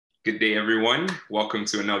Good day, everyone. Welcome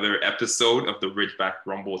to another episode of the Ridgeback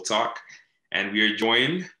Rumble Talk. And we are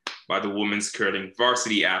joined by the women's curling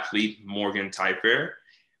varsity athlete, Morgan Typhair.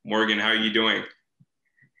 Morgan, how are you doing?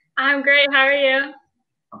 I'm great. How are you?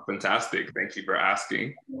 I'm fantastic. Thank you for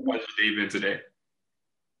asking. How's your day been today?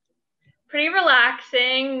 Pretty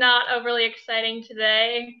relaxing, not overly exciting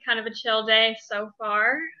today. Kind of a chill day so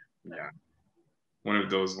far. Yeah, one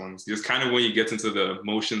of those ones. Just kind of when you get into the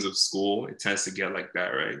motions of school, it tends to get like that,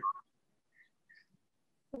 right?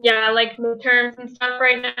 Yeah, like midterms and stuff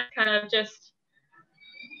right now, kind of just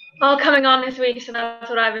all coming on this week. So that's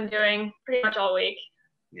what I've been doing pretty much all week.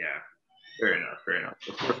 Yeah, fair enough, fair enough.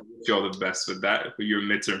 Of course, I wish you all the best with that, for your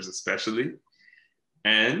midterms especially.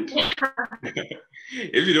 And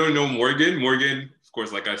if you don't know Morgan, of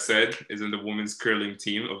course, like I said, is in the women's curling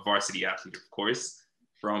team, a varsity athlete, of course,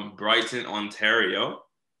 from Brighton, Ontario,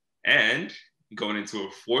 and going into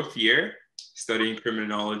a fourth year, studying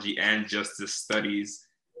criminology and justice studies,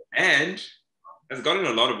 and has gotten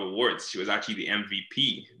a lot of awards. She was actually the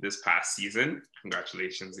MVP this past season.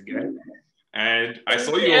 Congratulations again. And I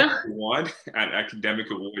saw you also won an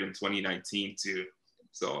academic award in 2019 too.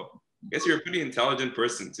 So I guess you're a pretty intelligent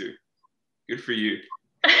person too. Good for you.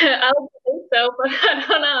 I would think so, but I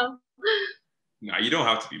don't know. No, you don't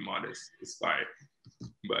have to be modest. It's fine.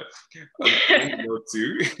 But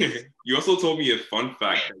too, you also told me a fun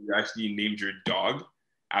fact that you actually named your dog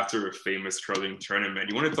after a famous curling tournament.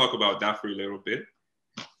 You want to talk about that for a little bit?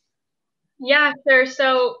 Yeah, sure.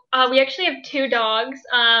 So we actually have two dogs.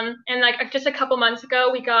 And like just a couple months ago,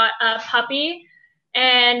 we got a puppy.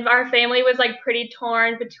 And our family was like pretty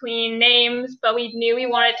torn between names, but we knew we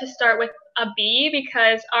wanted to start with a B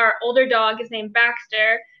because our older dog is named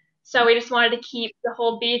Baxter. So we just wanted to keep the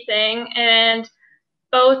whole B thing. And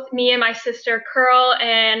both me and my sister curl,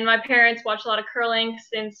 and my parents watch a lot of curling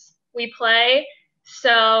since we play.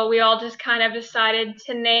 So we all just kind of decided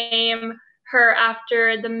to name her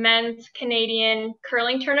after the men's Canadian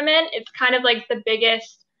curling tournament. It's kind of like the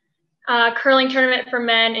biggest curling tournament for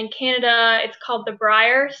men in Canada. It's called the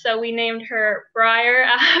Briar, so we named her Briar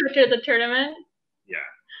after the tournament. Yeah,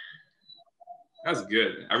 that's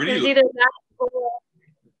good. I really. Either that or...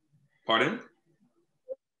 Pardon?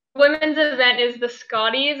 Women's event is the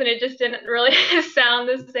Scotties, and it just didn't really sound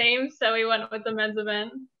the same, so we went with the men's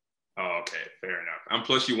event. Oh, okay, fair enough. And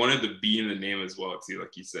plus, you wanted the B in the name as well, too,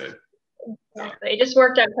 like you said. Exactly. It just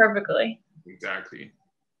worked out perfectly. Exactly.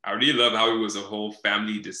 I really love how it was a whole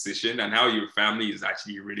family decision and how your family is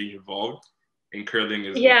actually really involved in curling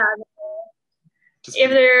as well. Yeah.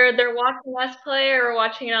 Either they're watching us play or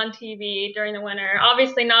watching it on TV during the winter.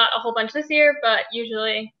 Obviously not a whole bunch this year, but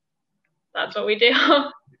usually that's what we do.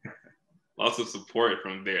 Lots of support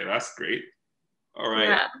from there. That's great. All right.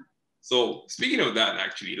 Yeah. So speaking of that,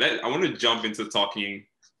 actually, I want to jump into talking,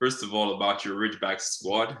 first of all, about your Ridgeback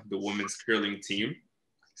squad, the women's curling team.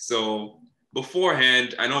 So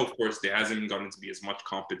beforehand, I know, of course, there hasn't gotten to be as much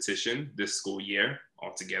competition this school year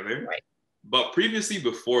altogether. Right. But previously,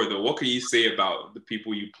 before, though, what can you say about the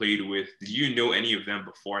people you played with? Did you know any of them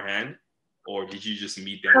beforehand, or did you just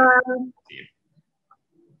meet them?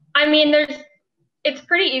 I mean, it's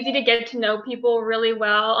pretty easy to get to know people really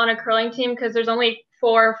well on a curling team because there's only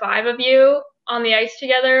 4 or 5 of you on the ice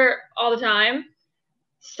together all the time.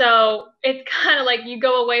 So it's kind of like you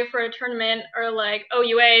go away for a tournament or like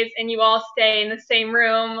OUAs and you all stay in the same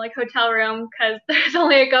room, like hotel room, because there's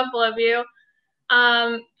only a couple of you.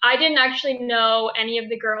 I didn't actually know any of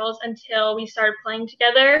the girls until we started playing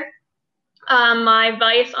together. My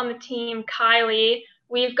vice on the team, Kylie,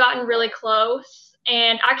 we've gotten really close.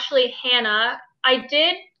 And actually, Hannah, I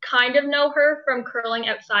did kind of know her from curling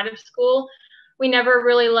outside of school. We never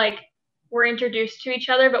really were introduced to each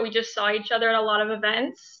other, but we just saw each other at a lot of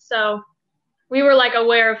events. So we were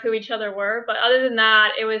aware of who each other were. But other than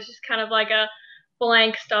that, it was just kind of like a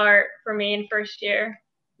blank start for me in first year.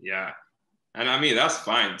 Yeah. And I mean, that's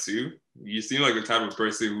fine too. You seem like the type of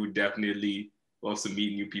person who definitely loves to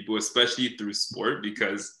meet new people, especially through sport,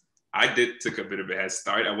 because I took a bit of a head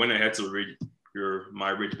start. I went ahead to read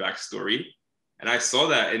my Ridgeback story. And I saw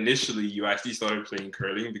that initially you actually started playing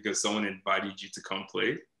curling because someone invited you to come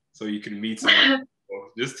play so you can meet someone.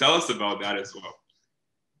 Just tell us about that as well.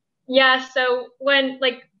 Yeah, so when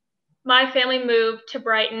my family moved to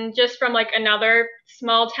Brighton just from another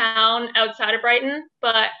small town outside of Brighton,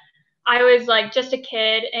 but I was just a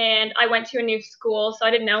kid and I went to a new school, so I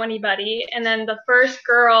didn't know anybody. And then the first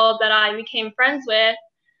girl that I became friends with,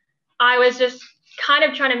 I was just kind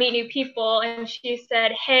of trying to meet new people, and she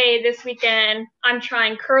said, hey, this weekend I'm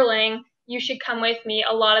trying curling, you should come with me.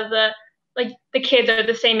 A lot of the kids are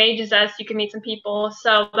the same age as us, you can meet some people.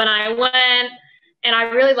 So then I went, and I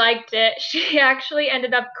really liked it. She actually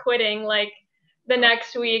ended up quitting like the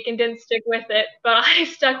next week and didn't stick with it, but I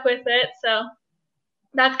stuck with it. So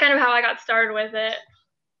that's kind of how I got started with it.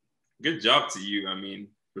 Good job to you. I mean,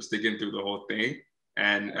 for sticking through the whole thing.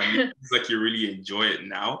 And I mean, it's like you really enjoy it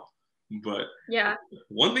now. But yeah,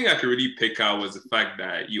 one thing I could really pick out was the fact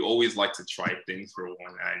that you always like to try things for one,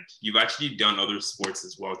 and you've actually done other sports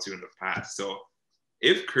as well too in the past. So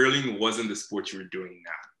if curling wasn't the sport you were doing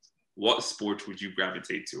now, what sport would you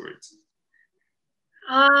gravitate towards?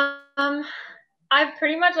 I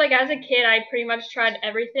pretty much like as a kid, I pretty much tried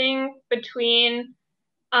everything between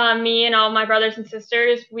me and all my brothers and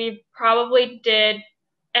sisters. We probably did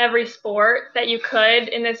every sport that you could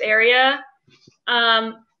in this area.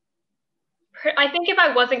 Um, I think if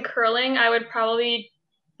I wasn't curling, I would probably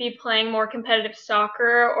be playing more competitive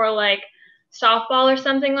soccer or like softball or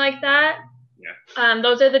something like that. Yeah.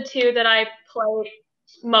 Those are the two that I play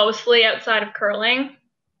mostly outside of curling.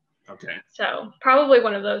 Okay. So probably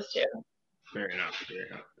one of those two. Fair enough. Fair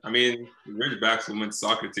enough. I mean, the Ridgeback's women's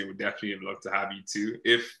soccer team would definitely love to have you too,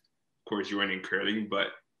 if, of course, you weren't in curling, but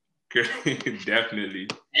curling definitely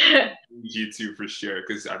need you too for sure,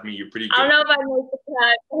 because I mean, you're pretty good. I don't know if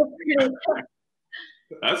I make the cut.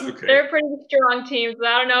 That's okay. They're a pretty strong team, so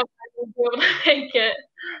I don't know if I would be able to make it.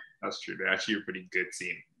 That's true. They're actually a pretty good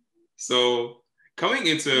team. So coming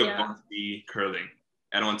into varsity curling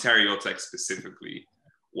and Ontario Tech specifically,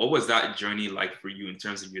 what was that journey like for you in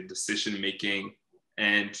terms of your decision making?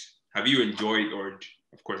 And have you enjoyed, or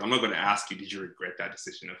of course, I'm not going to ask you, did you regret that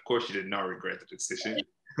decision? Of course, you did not regret the decision,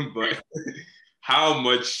 but how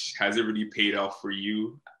much has it really paid off for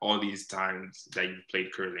you all these times that you've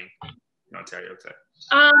played curling in Ontario Tech?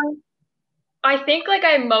 I think like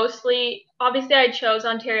obviously I chose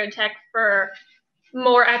Ontario Tech for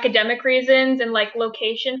more academic reasons and like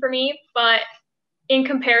location for me, but in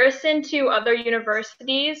comparison to other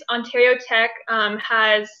universities, Ontario Tech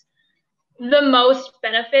has the most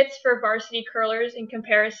benefits for varsity curlers in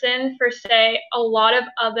comparison. For say, a lot of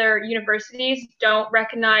other universities don't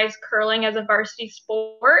recognize curling as a varsity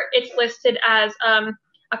sport. It's listed as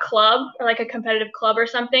a club or like a competitive club or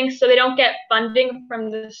something, so they don't get funding from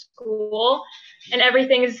the school, and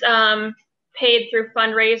everything is paid through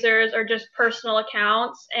fundraisers or just personal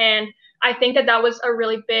accounts. And I think that was a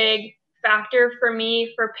really big factor for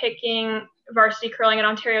me for picking varsity curling at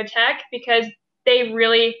Ontario Tech, because they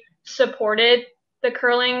really supported the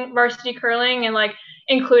varsity curling, and like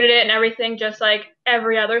included it in everything, just like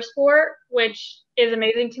every other sport, which is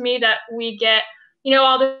amazing to me that we get,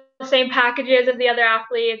 all the same packages as the other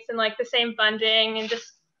athletes and like the same funding. And just,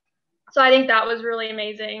 so I think that was really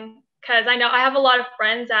amazing, because I know I have a lot of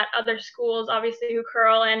friends at other schools, obviously, who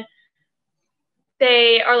curl, and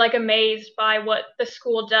they are like amazed by what the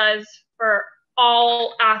school does for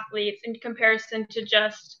all athletes in comparison to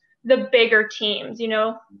just the bigger teams,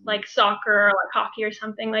 like soccer or like hockey or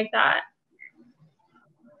something like that.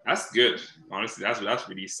 That's good. Honestly, that's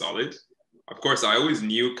really solid. Of course, I always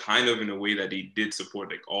knew kind of in a way that they did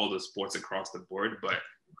support like all the sports across the board, but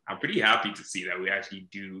I'm pretty happy to see that we actually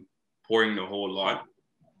do pouring a whole lot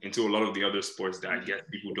into a lot of the other sports that I guess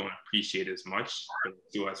people don't appreciate as much, but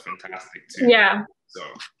still that's fantastic too. Yeah. So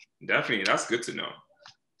definitely, that's good to know.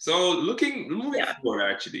 So moving forward,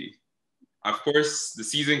 actually, of course, the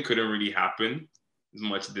season couldn't really happen as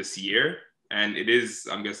much this year, and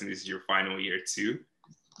I'm guessing this is your final year too.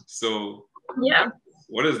 So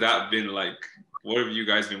what has that been like? What have you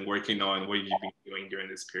guys been working on? What have you been doing during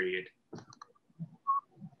this period?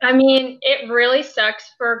 I mean, it really sucks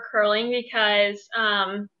for curling because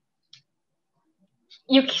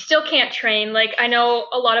you still can't train. Like, I know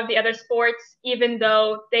a lot of the other sports, even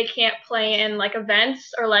though they can't play in like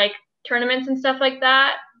events or like tournaments and stuff like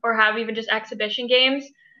that, or have even just exhibition games,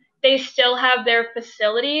 they still have their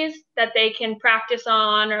facilities that they can practice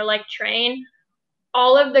on or like train.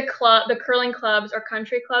 All of the curling clubs or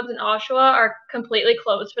country clubs in Oshawa are completely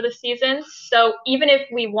closed for the season. So even if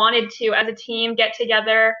we wanted to, as a team, get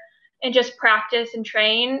together and just practice and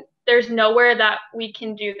train, there's nowhere that we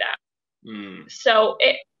can do that. So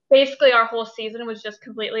basically our whole season was just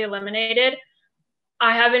completely eliminated.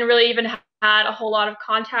 I haven't really even had a whole lot of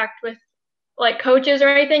contact with like coaches or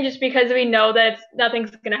anything, just because we know that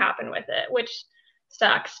nothing's going to happen with it, which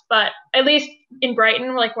sucks. But at least in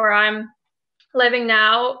Brighton, like where I'm living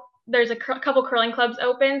now, there's a couple curling clubs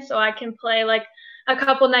open, so I can play like a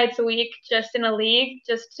couple nights a week just in a league,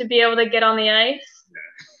 just to be able to get on the ice.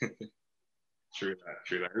 Yeah. True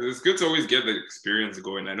that. It's good to always get the experience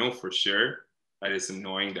going. I know for sure that it's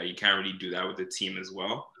annoying that you can't really do that with the team as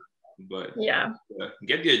well, but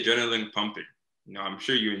get the adrenaline pumping. I'm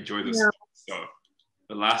sure you enjoy this stuff.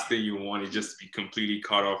 the last thing you want is just to be completely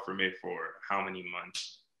cut off from it for how many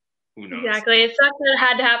months? Who knows? Exactly. It sucks that it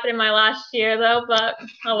had to happen in my last year though, but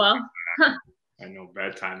oh well. I know,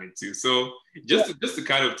 bad timing too. So Yeah. just to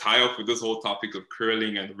kind of tie off with this whole topic of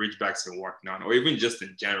curling and ridgebacks and whatnot, or even just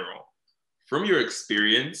in general, from your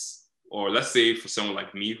experience, or let's say for someone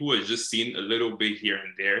like me who has just seen a little bit here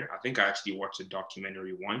and there, I think I actually watched a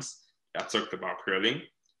documentary once that talked about curling,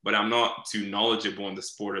 but I'm not too knowledgeable in the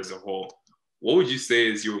sport as a whole. What would you say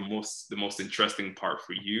is the most interesting part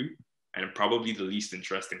for you, and probably the least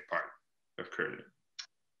interesting part of curling?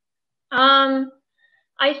 Um,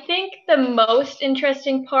 I think the most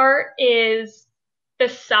interesting part is the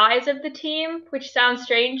size of the team, which sounds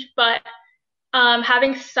strange, but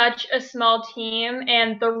having such a small team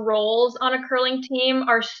and the roles on a curling team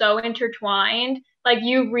are so intertwined. Like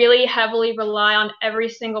you really heavily rely on every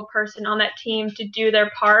single person on that team to do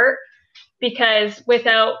their part because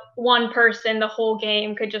without one person, the whole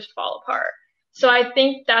game could just fall apart. So I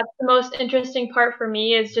think that's the most interesting part for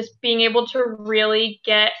me is just being able to really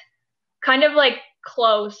get kind of like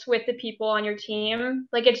close with the people on your team.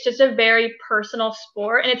 Like it's just a very personal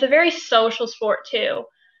sport and it's a very social sport too.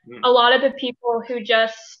 A lot of the people who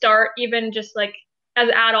just start even just like as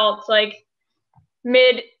adults, like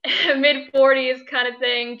mid 40s kind of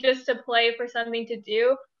thing, just to play for something to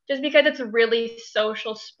do, just because it's a really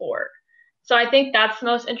social sport. So I think that's the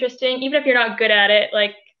most interesting. Even if you're not good at it,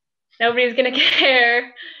 like nobody's gonna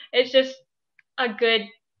care. It's just a good,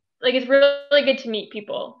 like it's really good to meet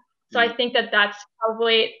people. So I think that that's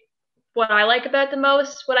probably what I like about it the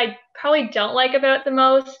most. What I probably don't like about it the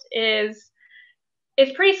most is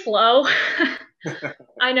it's pretty slow.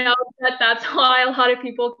 I know that that's why a lot of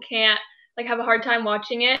people can't like have a hard time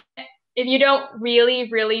watching it. If you don't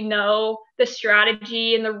really know the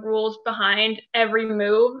strategy and the rules behind every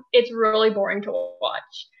move, it's really boring to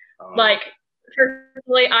watch. Like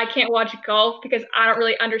personally, I can't watch golf because I don't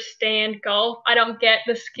really understand golf. I don't get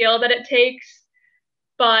the skill that it takes.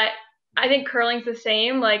 But I think curling's the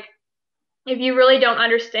same. Like if you really don't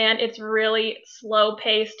understand, it's really slow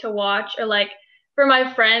paced to watch. Or like for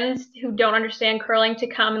my friends who don't understand curling to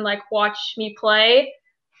come and like watch me play,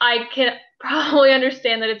 I can probably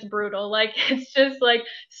understand that it's brutal. Like it's just like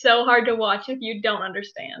so hard to watch if you don't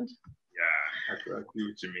understand. Yeah, I see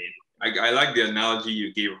what you mean. I like the analogy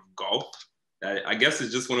you gave of golf. I guess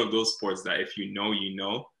it's just one of those sports that if you know, you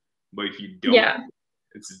know, but if you don't, Yeah.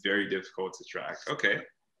 it's very difficult to track. Okay,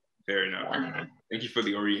 fair enough. Yeah. Thank you for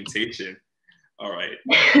the orientation. All right.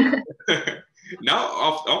 Now,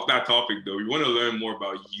 off that topic, though, we want to learn more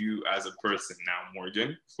about you as a person now, Morgan.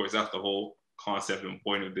 Of course, that's the whole concept and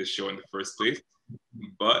point of this show in the first place.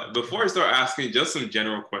 But before I start asking just some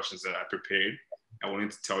general questions that I prepared, I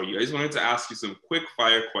wanted to tell you, I just wanted to ask you some quick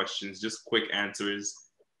fire questions, just quick answers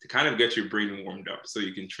to kind of get your brain warmed up so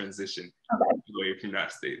you can transition away from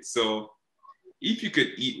that state. So if you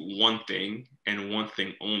could eat one thing and one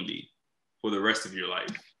thing only for the rest of your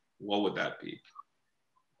life, what would that be?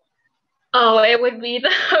 Oh, it would be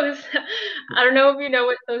those. I don't know if you know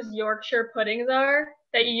what those Yorkshire puddings are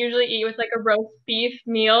that you usually eat with like a roast beef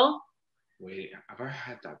meal. Wait, have I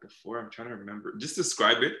had that before? I'm trying to remember. Just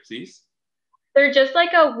describe it, please. They're just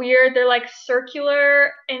like they're like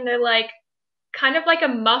circular and they're like kind of like a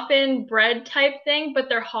muffin bread type thing, but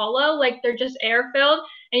they're hollow, like they're just air filled,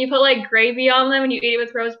 and you put like gravy on them and you eat it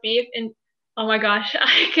with roast beef. And oh my gosh,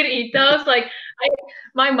 I could eat those. Like,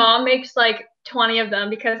 my mom makes like 20 of them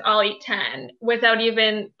because I'll eat 10 without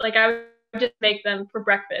even like I would just make them for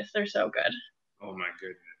breakfast. They're so good. Oh my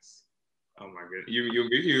goodness. Oh my goodness. You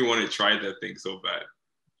make me want to try that thing so bad.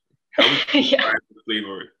 How would you describe the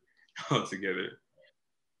flavor altogether?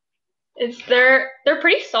 They're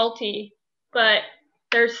pretty salty, but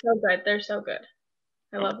they're so good. They're so good.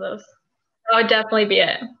 I love those. That would definitely be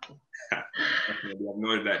it. Definitely. I've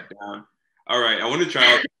noted that down. All right. I want to try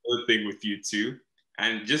out another thing with you too.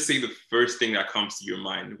 And just say the first thing that comes to your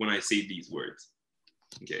mind when I say these words.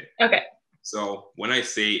 Okay. Okay. So when I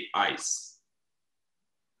say ice.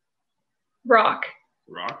 Rock.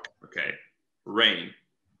 Rock. Okay. Rain.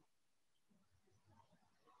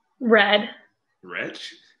 Red. Red?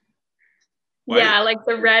 Yeah, like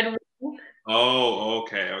the red. Oh,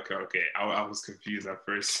 okay. I was confused at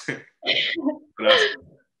first. That's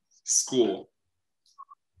school.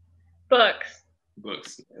 Books.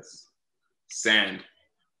 Books, yes. Sand.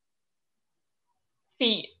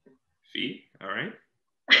 Feet. Feet, all right.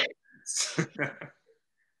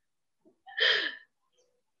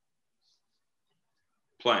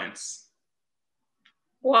 Plants.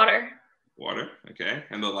 Water. Water, okay.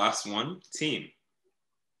 And the last one, team.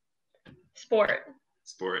 Sport.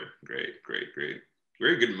 Sport, great.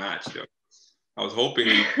 Very good match, though. I was hoping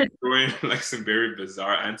you could throw in like some very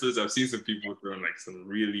bizarre answers. I've seen some people throwing like some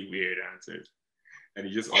really weird answers, and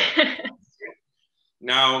you just all.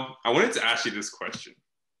 Now, I wanted to ask you this question,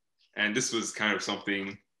 and this was kind of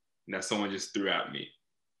something that someone just threw at me.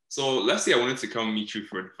 So let's say I wanted to come meet you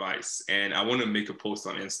for advice, and I want to make a post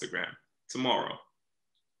on Instagram tomorrow,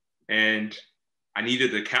 and I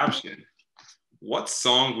needed a caption. What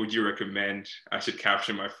song would you recommend I should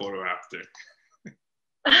caption my photo after?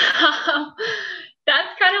 That's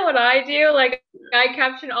kind of what I do. Like, I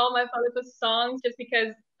caption all my photos with songs just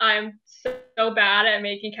because I'm so bad at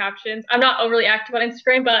making captions. I'm not overly active on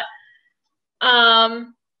Instagram, but I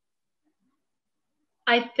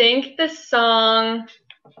think the song,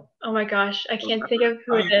 oh my gosh, I can't think of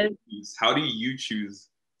who it is. How do you choose,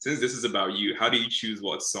 since this is about you, how do you choose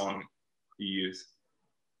what song you use?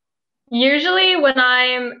 Usually when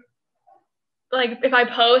I'm like, if I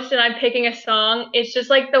post and I'm picking a song, it's just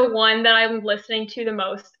like the one that I'm listening to the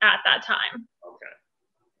most at that time.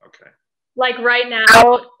 Okay. Like right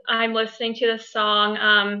now, I'm listening to the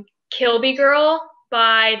song Kilby Girl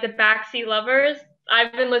by the Backseat Lovers.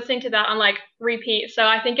 I've been listening to that on like repeat. So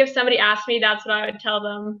I think if somebody asked me, that's what I would tell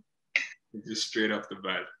them. Just straight off the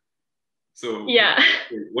bat. So yeah.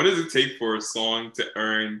 What does it take for a song to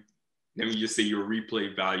earn, let me just say, your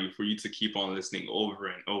replay value for you to keep on listening over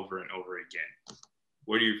and over and over again?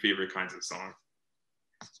 What are your favorite kinds of songs?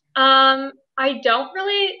 I don't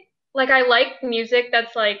really like. I like music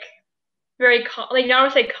that's like very like, I don't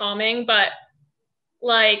want to say calming, but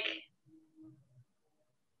like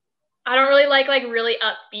I don't really like really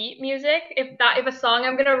upbeat music. If a song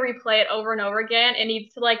I'm gonna replay it over and over again, it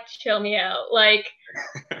needs to like chill me out. Like,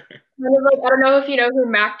 kind of like, I don't know if you know who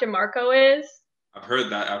Mac DeMarco is. I've heard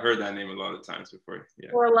that name a lot of times before. Yeah.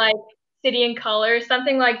 Or like City and Colors,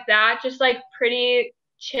 something like that. Just like pretty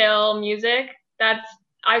chill music. That's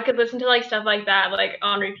I could listen to like stuff like that like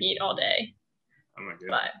on repeat all day. Oh my god.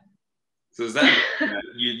 But so is that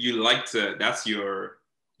you like to? That's your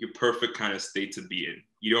perfect kind of state to be in.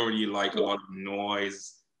 You don't really like a lot of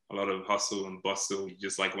noise, a lot of hustle and bustle. You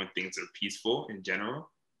just like when things are peaceful in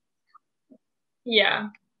general. Yeah.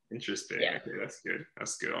 Interesting. Yeah. Okay, that's good.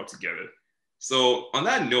 That's good altogether. So on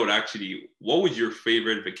that note, actually, what would your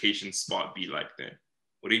favorite vacation spot be like then?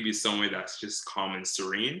 Would it be somewhere that's just calm and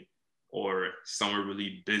serene, or somewhere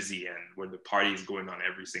really busy and where the party is going on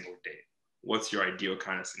every single day? What's your ideal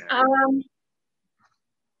kind of scenario?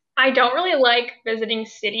 I don't really like visiting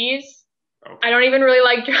cities. Okay. I don't even really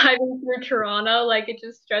like driving through Toronto. Like, it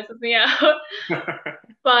just stresses me out.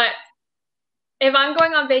 But if I'm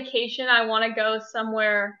going on vacation, I want to go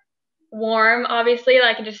somewhere warm, obviously.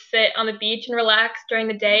 Like, I can just sit on the beach and relax during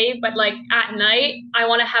the day. But like at night, I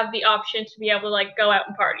want to have the option to be able to like go out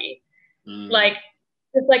and party. Like,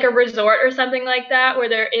 it's like a resort or something like that where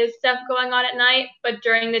there is stuff going on at night, but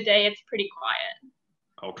during the day it's pretty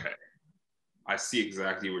quiet. Okay. I see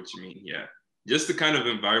exactly what you mean. Yeah. Just the kind of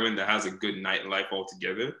environment that has a good nightlife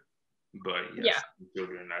altogether. But yes,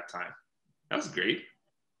 during that time. That's great.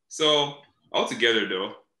 So altogether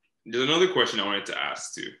though, there's another question I wanted to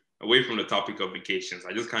ask too. Away from the topic of vacations,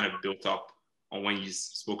 I just kind of built up on when you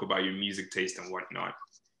spoke about your music taste and whatnot.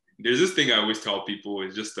 There's this thing I always tell people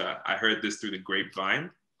is just I heard this through the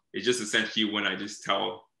grapevine. It's just essentially when I just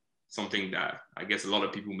tell something that I guess a lot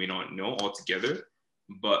of people may not know altogether.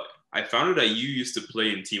 But I found out that you used to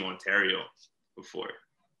play in Team Ontario before.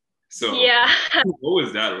 So yeah, what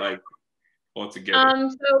was that like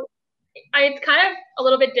altogether? So it's kind of a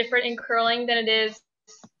little bit different in curling than it is,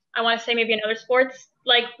 I want to say, maybe in other sports.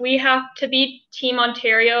 Like, we have to beat Team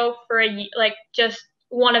Ontario for just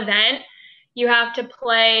one event. You have to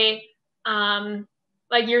play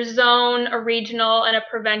like your zone, a regional, and a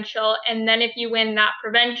provincial. And then if you win that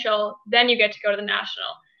provincial, then you get to go to the national.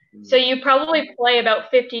 So you probably play about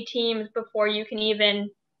 50 teams before you can even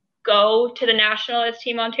go to the national as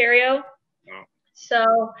Team Ontario. Oh.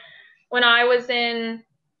 So when I was in,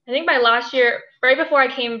 I think my last year, right before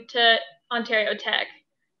I came to Ontario Tech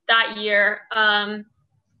that year,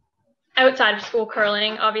 outside of school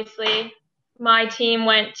curling, obviously, my team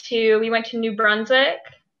went to New Brunswick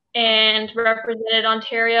and represented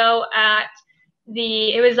Ontario at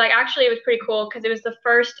it was pretty cool because it was the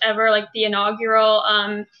first ever, like the inaugural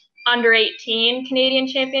under 18 Canadian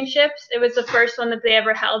Championships. It was the first one that they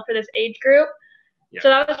ever held for this age group. Yeah. So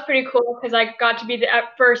that was pretty cool because I got to be the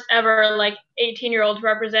first ever like 18-year-old to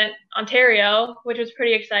represent Ontario, which was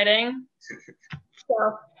pretty exciting.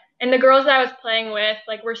 So, and the girls that I was playing with,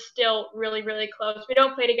 like, we're still really, really close. We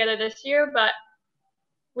don't play together this year, but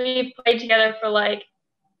we played together for like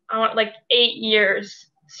 8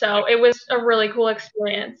 years. So it was a really cool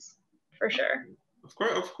experience, for sure.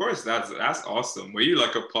 Of course, that's awesome. Were you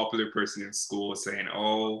like a popular person in school saying,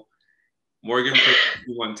 "Oh, Morgan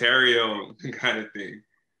from Ontario," kind of thing?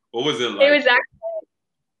 What was it It like? was actually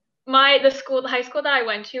the high school that I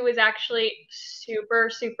went to was actually super,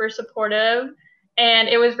 super supportive. And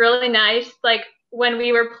it was really nice. Like when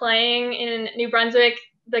we were playing in New Brunswick,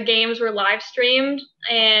 the games were live streamed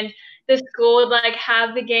and the school would like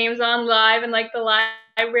have the games on live and like the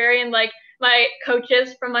library and like my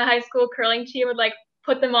coaches from my high school curling team would like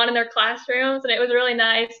put them on in their classrooms and it was really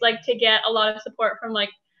nice like to get a lot of support from like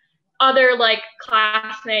other like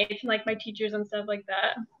classmates and like my teachers and stuff like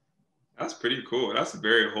that. That's pretty cool. That's a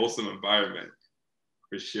very wholesome environment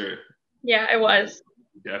for sure. Yeah, it was.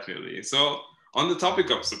 Definitely. So on the topic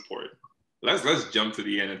of support, let's jump to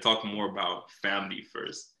the end and talk more about family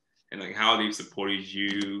first and like how they've supported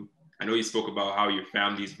you. I know you spoke about how your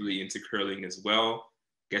family's really into curling as well.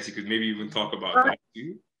 Guess you could maybe even talk about that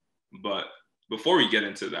too. But before we get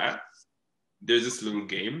into that, there's this little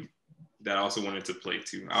game that I also wanted to play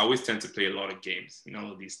too. I always tend to play a lot of games and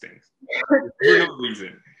all of these things for no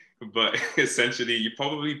reason. But essentially, you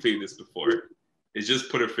probably played this before. It's just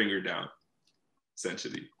put a finger down,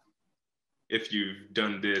 essentially, if you've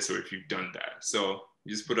done this or if you've done that. So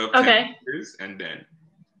you just put up 10 fingers and then.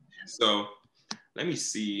 So let me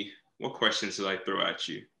see. What questions should I throw at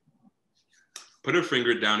you? Put a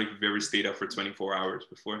finger down if you've ever stayed up for 24 hours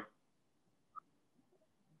before.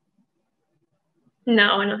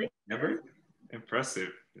 No, I don't think. Never?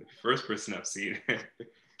 Impressive. The first person I've seen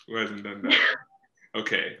who hasn't done that.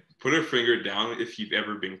 Okay. Put a finger down if you've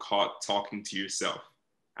ever been caught talking to yourself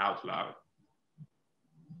out loud.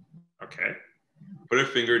 Okay. Put a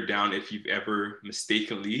finger down if you've ever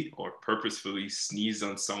mistakenly or purposefully sneezed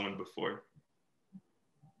on someone before.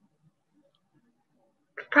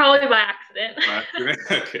 Probably by accident. By accident?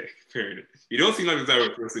 Okay, fair enough. You don't seem like the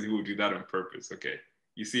type of person who would do that on purpose. Okay.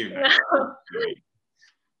 You seem nice. No.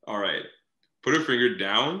 All right. Put a finger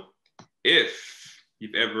down if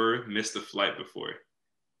you've ever missed a flight before.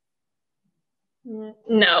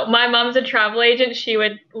 No, my mom's a travel agent. She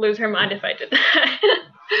would lose her mind if I did that.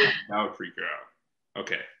 That would freak her out.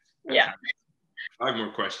 Okay. Yeah. 5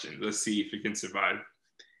 more questions. Let's see if you can survive.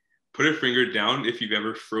 Put a finger down if you've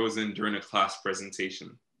ever frozen during a class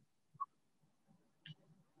presentation.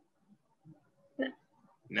 No.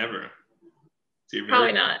 Never. So you're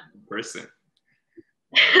probably not. Person.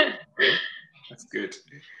 Okay. That's good.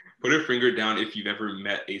 Put a finger down if you've ever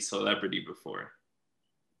met a celebrity before.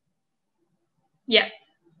 Yeah.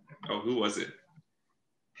 Oh, who was it?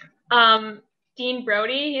 Dean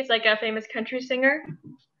Brody. He's like a famous country singer.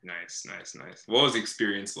 Nice. What was the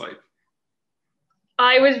experience like?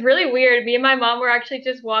 It was really weird. Me and my mom were actually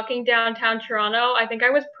just walking downtown Toronto. I think I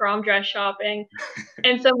was prom dress shopping.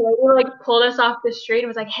 And some lady like pulled us off the street and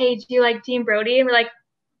was like, "Hey, do you like Dean Brody?" And we're like,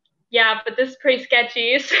 "Yeah, but this is pretty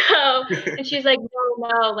sketchy." So, and she's like,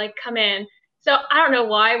 no, like come in. So I don't know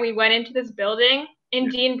why we went into this building and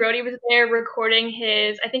Dean Brody was there recording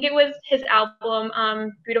I think it was his album,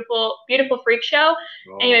 Beautiful Freak Show.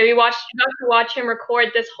 Oh. Anyway, we got to watch him record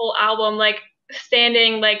this whole album, like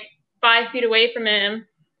standing like 5 feet away from him.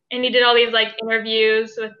 And he did all these like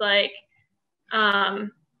interviews with like, I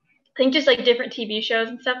think just like different TV shows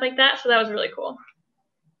and stuff like that. So that was really cool.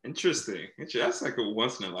 Interesting. That's like a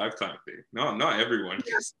once in a lifetime thing. No, not everyone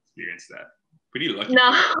can experience that. Pretty lucky.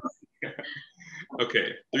 No.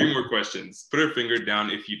 Okay, 3 more questions. Put a finger down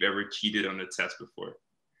if you've ever cheated on a test before.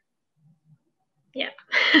 Yeah.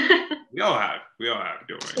 We all have.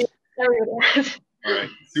 Don't worry. All right,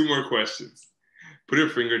 2 more questions. Put a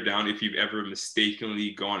finger down if you've ever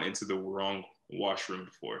mistakenly gone into the wrong washroom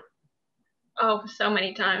before. Oh, so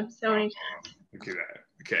many times. Look at that.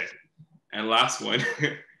 Okay. And last one.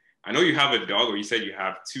 I know you have a dog, or you said you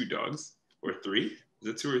have 2 dogs, or 3. Is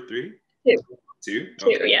it 2 or 3? 2. 2?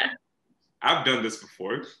 Okay. 2, yeah. I've done this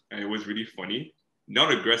before, and it was really funny.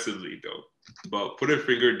 Not aggressively, though. But put a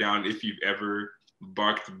finger down if you've ever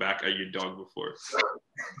barked back at your dog before.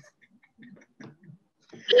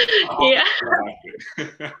 Yeah.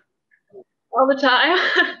 All the time.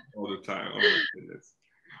 All the time. Oh, my goodness.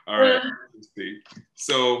 All right. Let's see.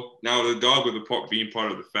 So now the dog being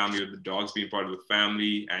part of the family, or the dogs being part of the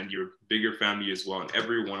family, and your bigger family as well, and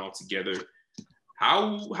everyone all together.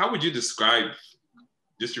 How would you describe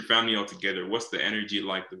just your family all together? What's the energy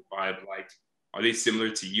like, the vibe like? Are they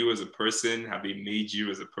similar to you as a person? Have they made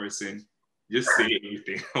you as a person? Just say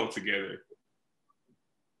anything all together.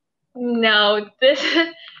 No,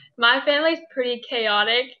 my family's pretty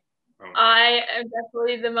chaotic. Oh. I am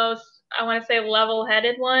definitely the most, I want to say,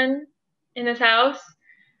 level-headed one in this house.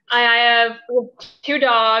 I have 2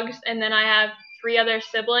 dogs, and then I have 3 other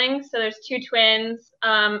siblings. So there's 2 twins,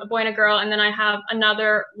 a boy and a girl, and then I have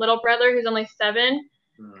another little brother who's only 7.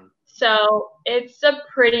 Mm. So it's a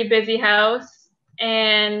pretty busy house,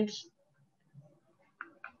 and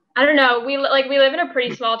I don't know. We live in a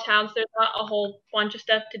pretty small town, so there's not a whole bunch of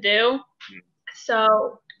stuff to do.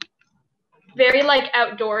 So very like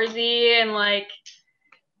outdoorsy, and like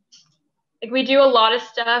we do a lot of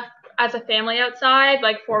stuff as a family outside,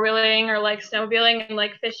 like 4-wheeling or like snowmobiling and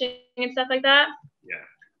like fishing and stuff like that. Yeah.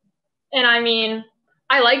 And I mean,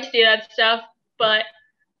 I like to do that stuff, but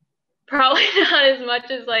probably not as much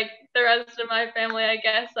as like the rest of my family, I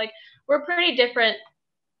guess. Like we're pretty different.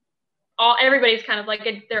 Everybody's kind of like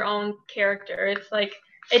their own character. It's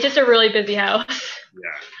just a really busy house.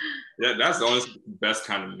 Yeah, that's the honestly best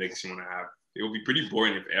kind of mix you want to have. It would be pretty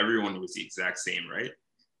boring if everyone was the exact same, right?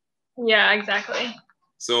 Yeah, exactly.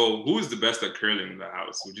 So who's the best at curling in the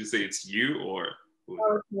house? Would you say it's you or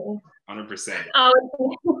Oh, 100%? oh,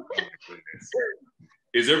 Oh my goodness.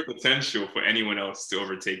 Is there potential for anyone else to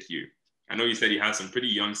overtake you? I know you said you have some pretty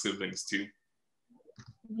young siblings too.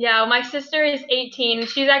 yeah, my sister is 18.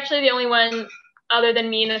 She's actually the only one other than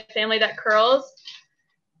me in the family that curls.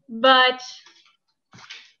 But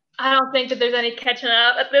I don't think that there's any catching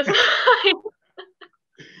up at this point.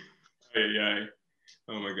 Yeah.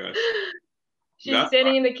 Oh my gosh. She's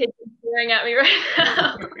sitting in the kitchen staring at me right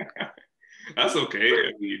now. That's okay.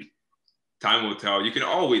 I mean, time will tell. You can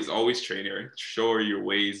always train her. Show her your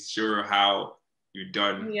ways. Show her how you've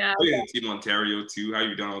done. Yeah. In Team Ontario too. How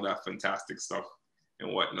you've done all that fantastic stuff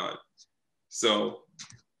and whatnot. So,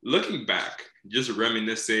 looking back, just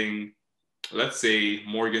reminiscing, let's say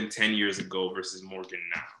Morgan 10 years ago versus Morgan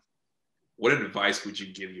now. What advice would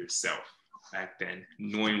you give yourself back then,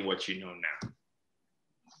 knowing what you know now?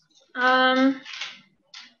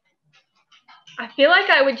 I feel like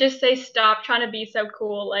I would just say stop trying to be so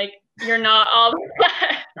cool. Like you're not all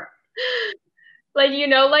that. Like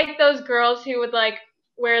like those girls who would like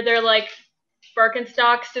wear their like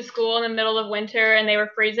Birkenstocks to school in the middle of winter and they were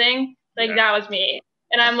freezing. Like that was me.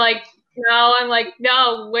 And I'm like,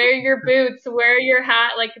 no, wear your boots, wear your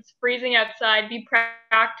hat. Like it's freezing outside. Be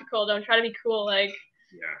practical. Don't try to be cool. Like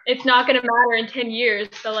it's not gonna matter in 10 years.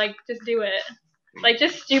 So like just do it. Like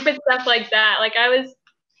just stupid stuff like that. Like I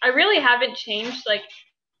really haven't changed like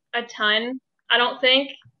a ton, I don't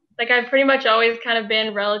think. Like I've pretty much always kind of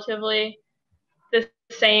been relatively the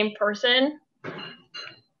same person,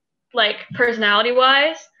 like personality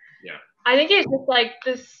wise. Yeah. I think it's just like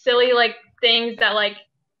the silly like things that like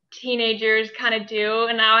teenagers kind of do,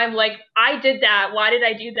 and now I'm like, I did that. Why did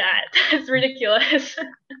I do that? That's ridiculous.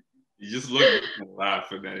 You just look and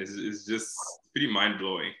laugh at that. It's just pretty mind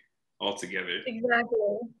blowing altogether. Exactly.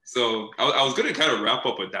 So I was going to kind of wrap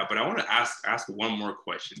up with that, but I want to ask one more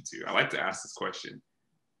question too. I like to ask this question.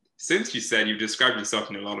 Since you said you've described yourself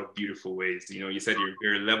in a lot of beautiful ways, you said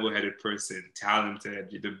you're a level-headed person, talented,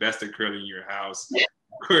 you're the best at curling in your house,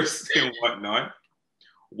 of course, and whatnot.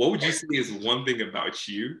 What would you say is one thing about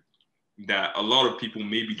you that a lot of people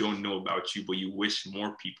maybe don't know about you, but you wish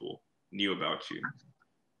more people knew about you?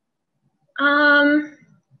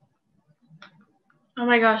 Oh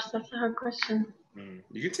my gosh, that's a hard question.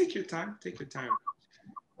 You can take your time. Take your time.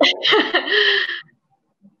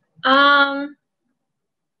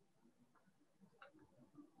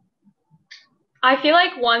 I feel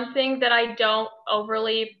like one thing that I don't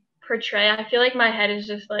overly portray, I feel like my head is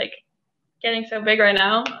just like getting so big right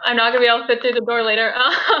now. I'm not gonna be able to fit through the door later.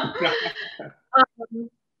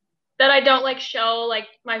 That I don't like show like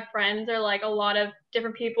my friends or like a lot of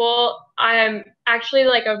different people. I'm actually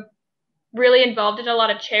like really involved in a lot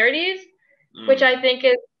of charities, which I think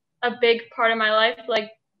is a big part of my life. Like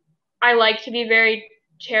I like to be very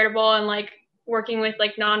charitable and like working with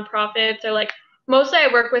like nonprofits, or like mostly I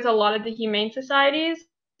work with a lot of the humane societies,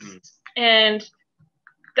 and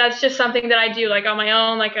that's just something that I do like on my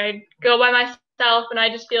own. Like I go by myself, and I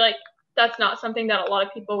just feel like that's not something that a lot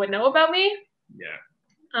of people would know about me. Yeah,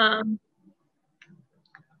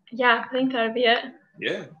 I think that would be it.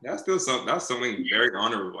 Yeah, that's something very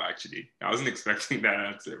honorable actually. I wasn't expecting that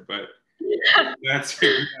answer, but that's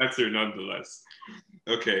good answer nonetheless.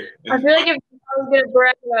 Okay. I feel like if I was gonna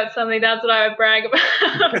brag about something, that's what I would brag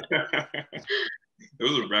about. It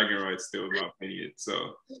was a bragging right still, in my opinion.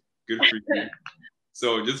 So good for you.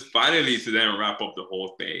 So just finally to then wrap up the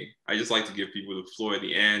whole thing, I just like to give people the floor at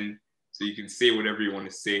the end, so you can say whatever you want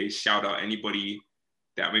to say. Shout out anybody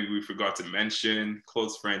that maybe we forgot to mention,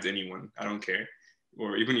 close friends, anyone. I don't care,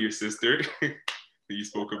 or even your sister that you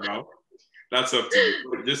spoke about. That's up to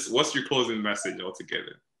you. Just what's your closing message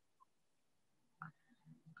altogether?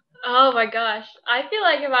 Oh my gosh. I feel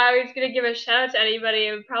like if I was going to give a shout out to anybody,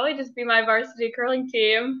 it would probably just be my varsity curling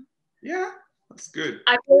team. Yeah, that's good.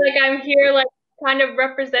 I feel like I'm here, like, kind of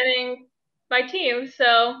representing my team,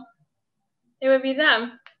 so it would be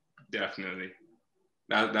them. Definitely.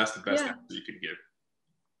 That's the best Yeah. answer you could give,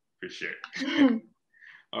 for sure.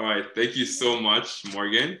 All right. Thank you so much,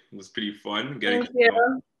 Morgan. It was pretty fun getting Thank to know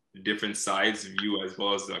you. the different sides of you as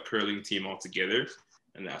well as the curling team altogether.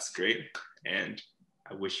 And that's great. And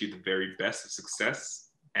I wish you the very best of success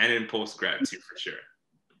and in post grad too, for sure.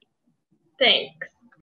 Thanks.